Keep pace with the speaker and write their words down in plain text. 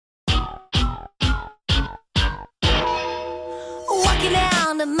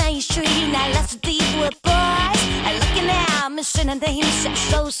the main street, now let's deep with boys. I'm looking out, missing a name,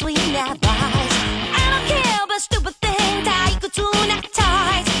 so sweet now, boys. I don't care about stupid things, I go to not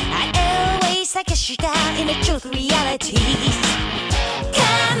toys. I always take a shit down in the truth reality.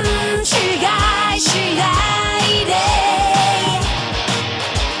 勘違いしないで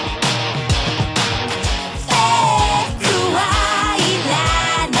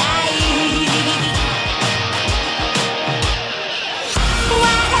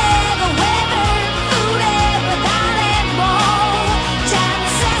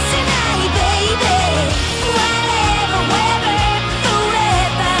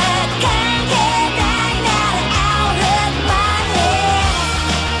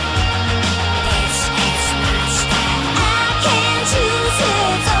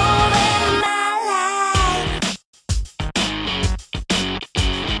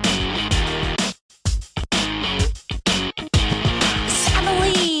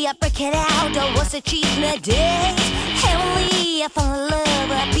I break it out, oh, what's a cheap day? Heavenly, I fall in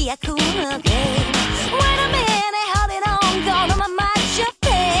love, I'll be a cool game. Wait a minute, hold it on, don't know my mind, your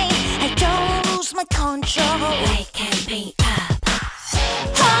pain. I don't lose my control.